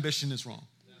 Selfish ambition is wrong.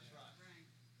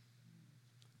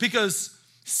 Because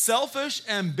selfish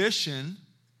ambition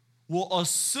will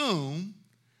assume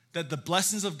that the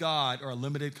blessings of God are a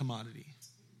limited commodity.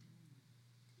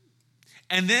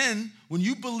 And then when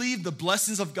you believe the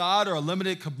blessings of God are a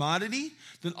limited commodity,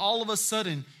 then all of a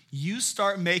sudden you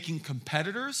start making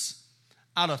competitors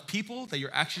out of people that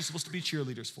you're actually supposed to be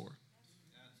cheerleaders for.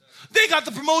 They got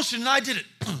the promotion and I did it.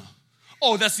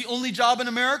 Oh, that's the only job in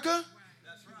America?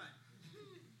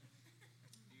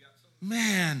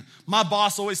 Man, my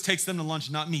boss always takes them to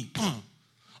lunch, not me.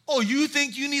 Oh, you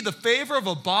think you need the favor of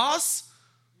a boss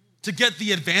to get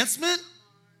the advancement?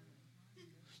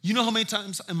 You know how many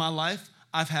times in my life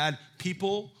I've had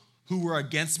people who were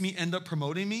against me end up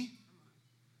promoting me?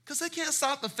 Because they can't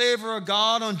stop the favor of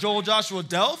God on Joel Joshua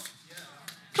Delph.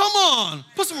 Come on,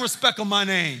 put some respect on my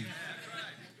name.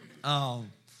 But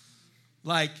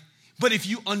if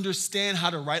you understand how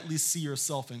to rightly see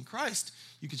yourself in Christ,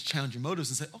 you can challenge your motives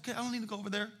and say, okay, I don't need to go over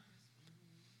there.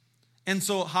 And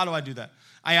so how do I do that?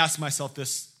 I ask myself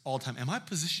this all the time. Am I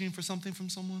positioning for something from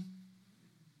someone?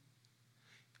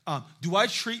 Do I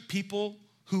treat people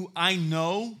who I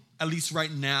know, at least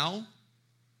right now,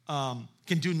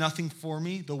 can do nothing for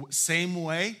me the same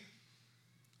way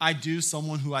I do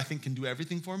someone who I think can do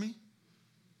everything for me?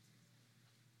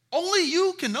 Only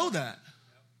you can know that.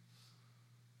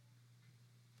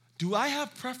 Do I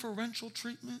have preferential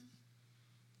treatment?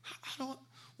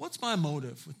 What's my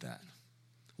motive with that?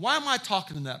 Why am I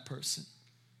talking to that person?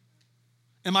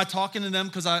 Am I talking to them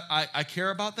because I care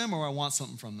about them or I want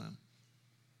something from them?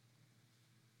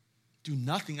 Do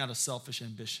nothing out of selfish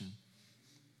ambition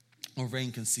or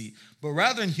vain conceit, but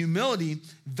rather in humility,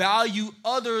 value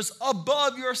others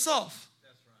above yourself.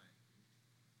 That's right.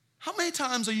 How many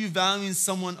times are you valuing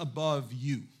someone above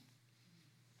you?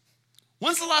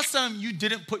 When's the last time you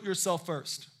didn't put yourself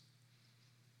first?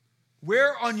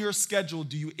 Where on your schedule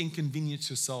do you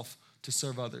inconvenience yourself to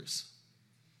serve others?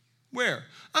 Where?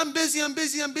 I'm busy.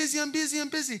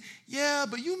 Yeah,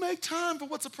 but you make time for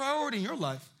what's a priority in your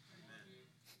life.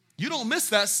 You don't miss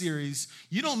that series.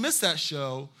 You don't miss that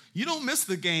show. You don't miss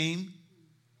the game.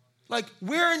 Like,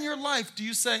 where in your life do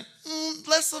you say,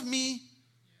 less of me,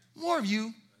 more of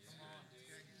you?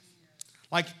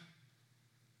 Like,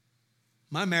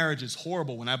 my marriage is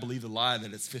horrible when I believe the lie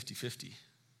that it's 50-50.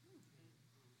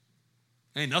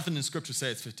 Ain't nothing in Scripture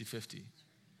say it's 50-50.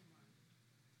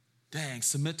 Dang,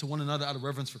 submit to one another out of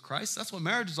reverence for Christ. That's what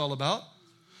marriage is all about.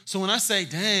 So when I say,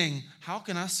 dang, how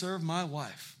can I serve my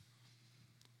wife?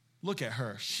 Look at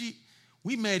her.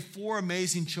 We made 4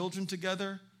 amazing children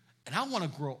together, and I want to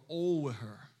grow old with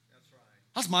her. That's right.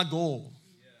 That's my goal.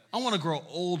 Yeah. I want to grow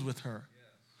old with her.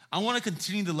 Yes. I want to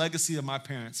continue the legacy that my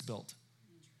parents built.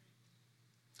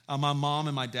 My mom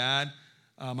and my dad,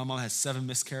 my mom had 7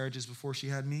 miscarriages before she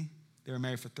had me. They were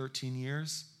married for 13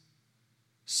 years.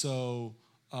 So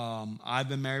I've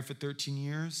been married for 13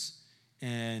 years,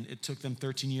 and it took them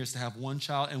 13 years to have 1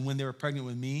 child. And when they were pregnant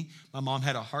with me, my mom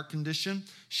had a heart condition.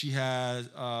 She had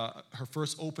her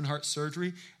first open heart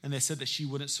surgery, and they said that she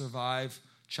wouldn't survive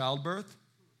childbirth.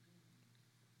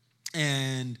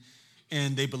 And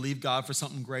they believed God for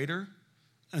something greater.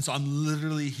 And so I'm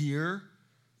literally here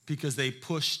because they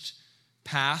pushed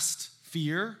past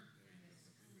fear.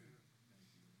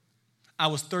 I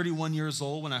was 31 years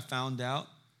old when I found out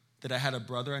that I had a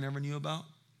brother I never knew about.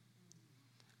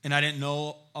 And I didn't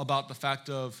know about the fact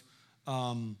of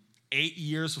 8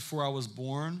 years before I was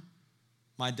born,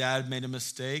 my dad made a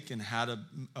mistake and had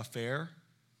an affair,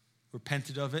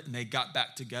 repented of it, and they got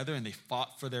back together and they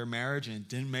fought for their marriage and it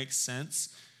didn't make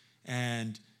sense.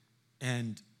 And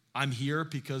I'm here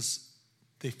because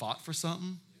they fought for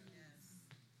something.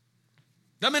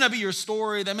 That may not be your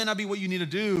story. That may not be what you need to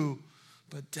do.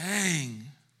 But dang.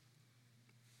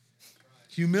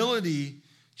 Humility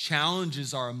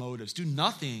challenges our motives. Do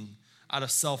nothing out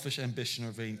of selfish ambition or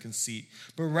vain conceit,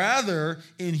 but rather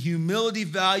in humility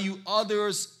value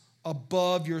others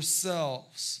above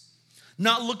yourselves,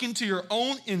 not looking to your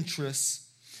own interests,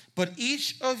 but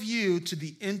each of you to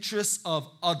the interests of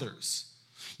others.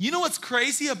 You know what's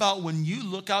crazy about when you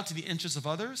look out to the interests of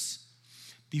others?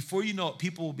 Before you know it,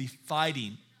 people will be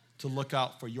fighting to look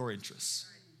out for your interests.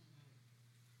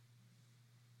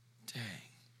 Dang.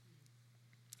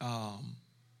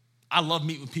 I love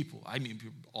meeting with people. I meet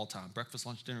people all the time. Breakfast,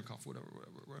 lunch, dinner, coffee, whatever.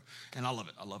 And I love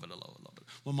it.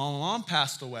 When my mom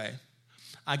passed away,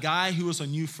 a guy who was a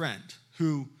new friend,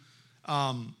 who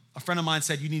a friend of mine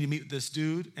said, you need to meet with this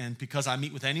dude. And because I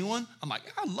meet with anyone, I'm like,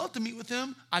 yeah, I'd love to meet with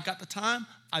him. I got the time.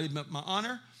 I did my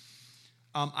honor.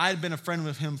 I had been a friend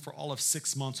with him for all of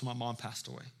 6 months when my mom passed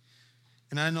away.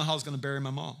 And I didn't know how I was going to bury my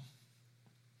mom.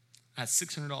 I had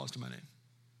 $600 to my name.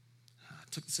 I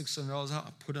took the $600 out. I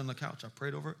put it on the couch. I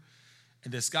prayed over it.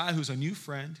 And this guy who's a new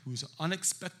friend, who's an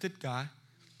unexpected guy,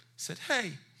 said,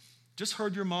 hey, just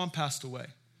heard your mom passed away.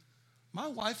 My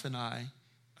wife and I,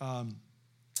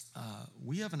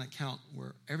 we have an account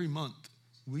where every month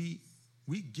we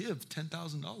give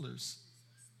 $10,000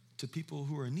 to people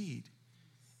who are in need.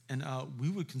 And we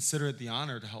would consider it the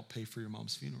honor to help pay for your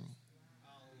mom's funeral.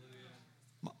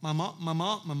 My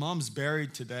mom's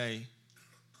buried today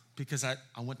because I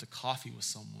went to coffee with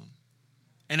someone.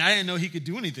 And I didn't know he could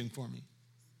do anything for me.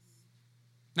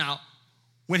 Now,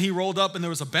 when he rolled up and there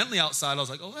was a Bentley outside, I was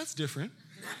like, oh, that's different.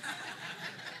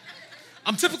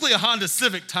 I'm typically a Honda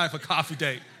Civic type of coffee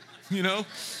date, you know?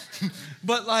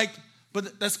 But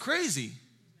that's crazy.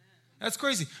 That's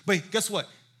crazy. But guess what?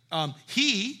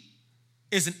 He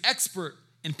is an expert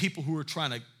in people who are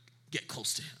trying to get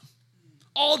close to him.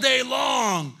 All day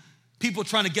long, people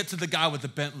trying to get to the guy with the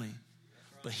Bentley.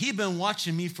 But he'd been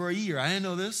watching me for a year. I didn't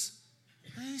know this.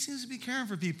 He seems to be caring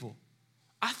for people.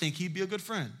 I think he'd be a good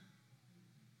friend.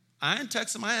 I didn't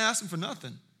text him. I didn't ask him for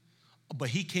nothing. But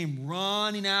he came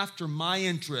running after my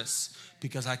interests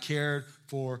because I cared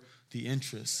for the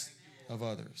interests of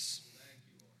others.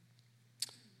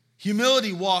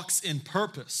 Humility walks in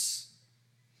purpose.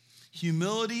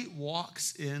 Humility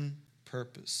walks in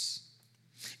purpose.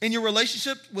 In your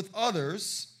relationship with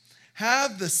others,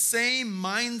 have the same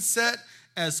mindset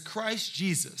as Christ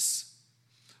Jesus,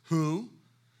 who,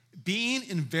 being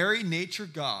in very nature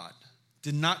God,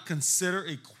 did not consider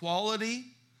equality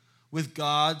with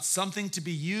God something to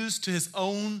be used to his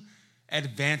own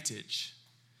advantage.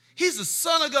 He's the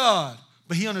Son of God,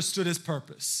 but he understood his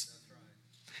purpose.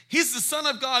 He's the Son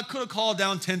of God, could have called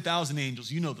down 10,000 angels.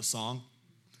 You know the song,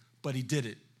 but he did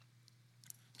it.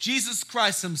 Jesus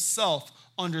Christ himself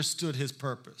understood his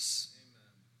purpose.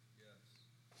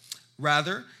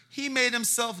 Rather, he made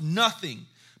himself nothing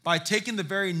by taking the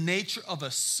very nature of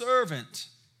a servant,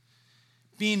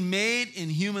 being made in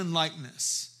human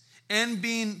likeness, and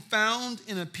being found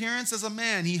in appearance as a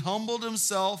man. He humbled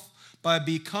himself by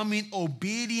becoming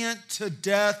obedient to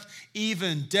death,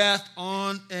 even death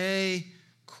on a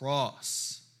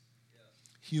cross.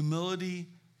 Humility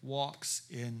walks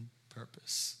in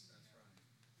purpose.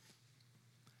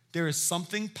 There is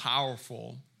something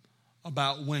powerful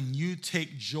about when you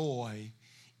take joy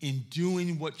in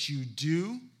doing what you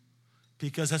do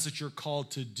because that's what you're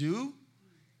called to do,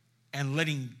 and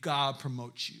letting God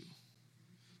promote you.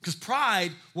 Because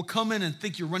pride will come in and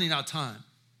think you're running out of time.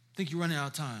 Think you're running out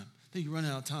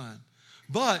of time.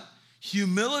 But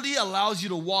humility allows you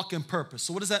to walk in purpose.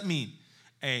 So what does that mean?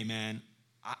 Hey, man,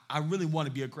 I really want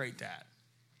to be a great dad.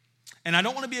 And I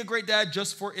don't want to be a great dad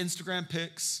just for Instagram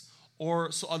pics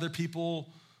or so other people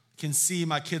can see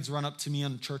my kids run up to me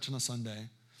in church on a Sunday.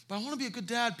 But I want to be a good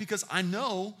dad because I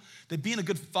know that being a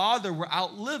good father will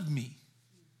outlive me.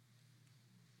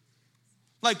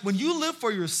 Like when you live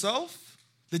for yourself,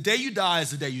 the day you die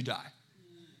is the day you die.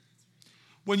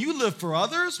 When you live for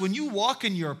others, when you walk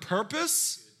in your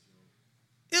purpose,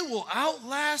 it will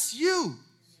outlast you.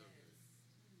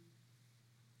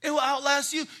 It will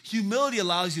outlast you. Humility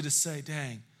allows you to say,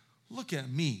 dang, look at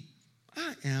me.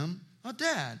 I am a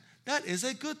dad. That is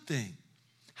a good thing.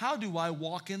 How do I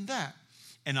walk in that?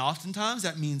 And oftentimes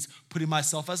that means putting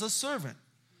myself as a servant.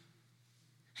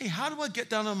 Hey, how do I get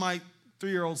down on my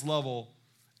 3-year-old's level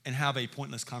and have a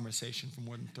pointless conversation for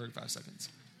more than 35 seconds?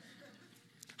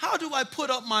 How do I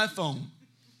put up my phone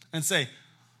and say,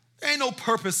 there ain't no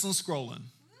purpose in scrolling?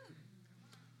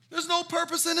 There's no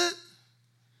purpose in it.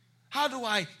 How do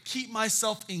I keep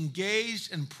myself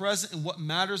engaged and present in what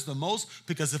matters the most?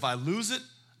 Because if I lose it,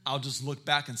 I'll just look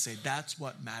back and say, that's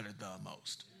what mattered the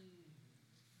most.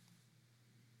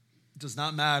 It does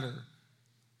not matter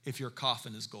if your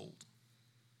coffin is gold.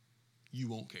 You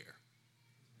won't care.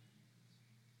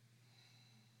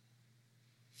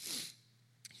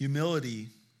 Humility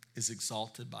is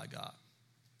exalted by God.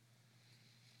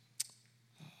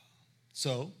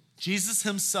 So, Jesus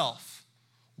himself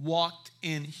walked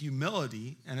in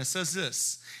humility, and it says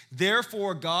this,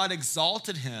 therefore God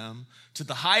exalted him to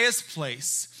the highest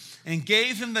place and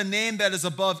gave him the name that is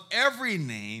above every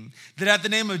name, that at the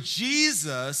name of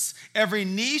Jesus every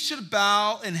knee should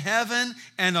bow in heaven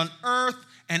and on earth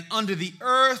and under the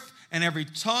earth, and every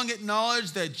tongue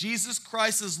acknowledge that Jesus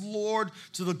Christ is Lord,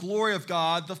 to the glory of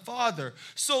God the Father.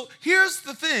 So here's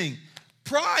the thing.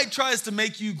 Pride tries to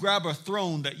make you grab a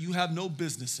throne that you have no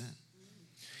business in.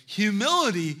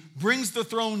 Humility brings the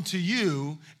throne to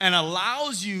you and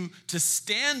allows you to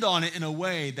stand on it in a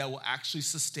way that will actually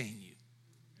sustain you.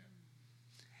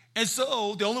 And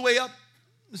so the only way up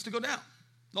is to go down.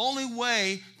 The only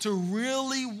way to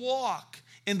really walk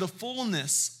in the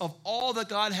fullness of all that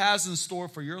God has in store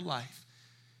for your life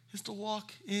is to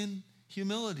walk in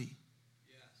humility.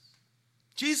 Yes.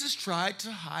 Jesus tried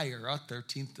to hire a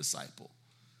 13th disciple,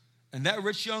 and that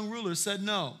rich young ruler said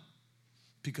no,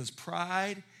 because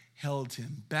pride held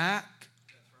him back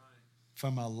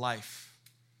from a life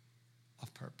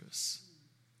of purpose.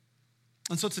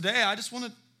 And so today, I just want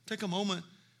to take a moment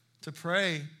to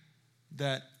pray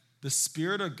that the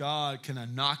Spirit of God can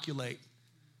inoculate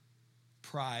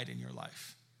pride in your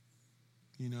life,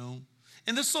 you know?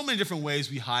 And there's so many different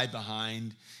ways we hide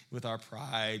behind with our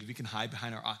pride. We can hide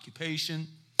behind our occupation.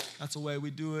 That's the way we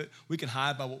do it. We can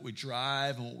hide by what we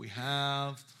drive and what we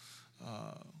have.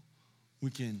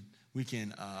 We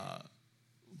can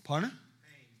partner?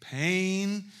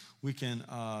 Pain. We can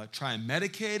try and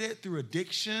medicate it through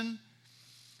addiction.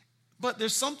 But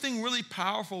there's something really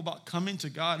powerful about coming to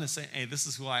God and saying, hey, this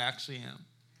is who I actually am.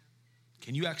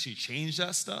 Can you actually change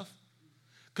that stuff?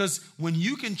 Because when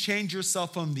you can change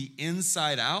yourself from the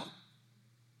inside out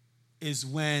is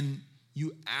when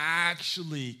you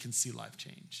actually can see life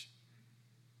change.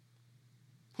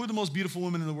 Who are the most beautiful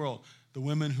women in the world? The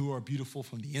women who are beautiful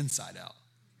from the inside out.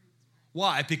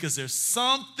 Why? Because there's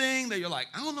something that you're like,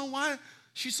 I don't know why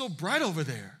she's so bright over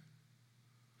there.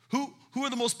 Who are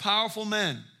the most powerful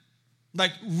men?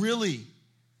 Like really,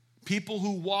 people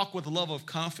who walk with a level of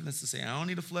confidence to say, I don't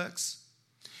need to flex.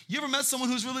 You ever met someone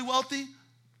who's really wealthy?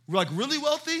 Like really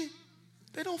wealthy?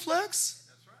 They don't flex.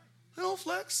 They don't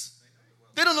flex.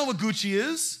 They don't know what Gucci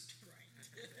is.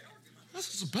 That's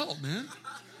just a belt, man.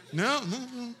 No.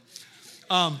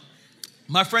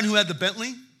 My friend who had the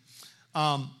Bentley,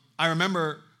 I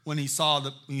remember when he saw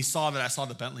that I saw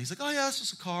the Bentley, he's like, oh yeah, it's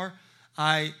just a car.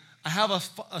 I have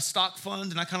a stock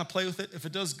fund and I kind of play with it. If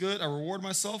it does good, I reward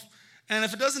myself. And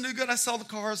if it doesn't do good, I sell the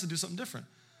cars and do something different.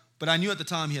 But I knew at the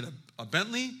time he had a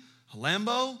Bentley, a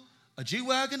Lambo, a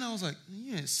G-Wagon. I was like,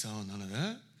 you ain't selling none of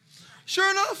that. Sure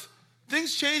enough,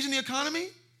 things changed in the economy.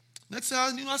 Next thing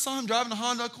I knew, I saw him driving a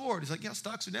Honda Accord. He's like, yeah,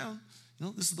 stocks are down.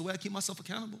 This is the way I keep myself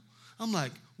accountable. I'm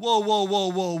like,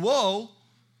 whoa.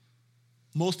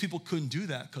 Most people couldn't do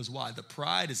that because why? The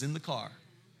pride is in the car.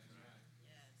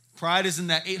 Pride is in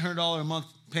that $800 a month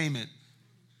payment.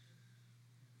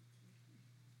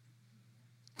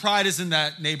 Pride is in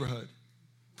that neighborhood.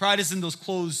 Pride is in those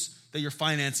clothes that you're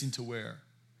financing to wear.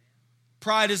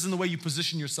 Pride is in the way you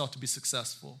position yourself to be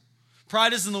successful.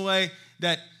 Pride is in the way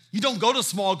that you don't go to a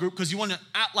small group because you want to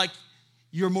act like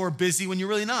you're more busy when you're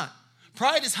really not.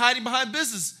 Pride is hiding behind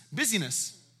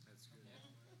busyness.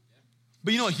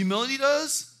 But you know what humility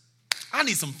does? I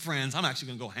need some friends. I'm actually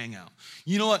going to go hang out.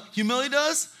 You know what humility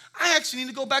does? I actually need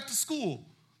to go back to school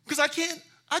because I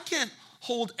can't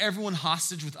hold everyone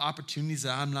hostage with opportunities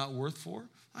that I'm not worth for.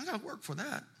 I got to work for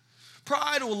that.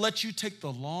 Pride will let you take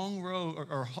the long road,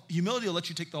 or humility will let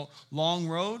you take the long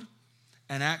road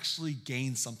and actually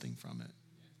gain something from it.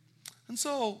 And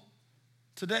so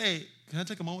today, can I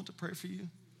take a moment to pray for you?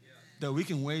 That we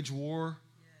can wage war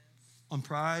on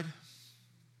pride.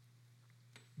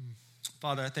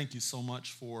 Father, I thank you so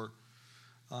much for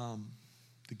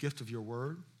the gift of your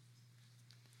word.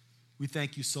 We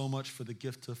thank you so much for the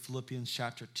gift of Philippians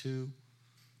chapter 2,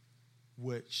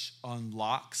 which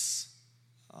unlocks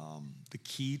the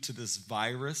key to this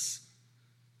virus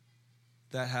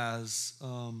that has,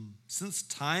 since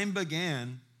time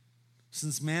began,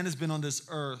 since man has been on this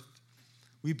earth,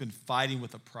 we've been fighting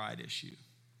with a pride issue.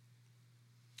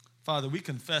 Father, we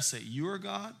confess that you are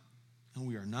God and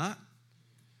we are not.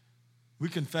 We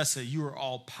confess that you are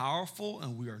all powerful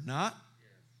and we are not.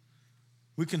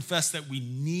 We confess that we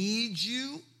need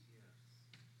you.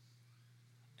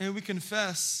 And we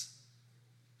confess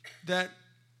that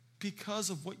because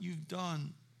of what you've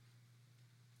done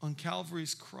on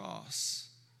Calvary's cross,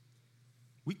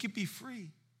 we could be free.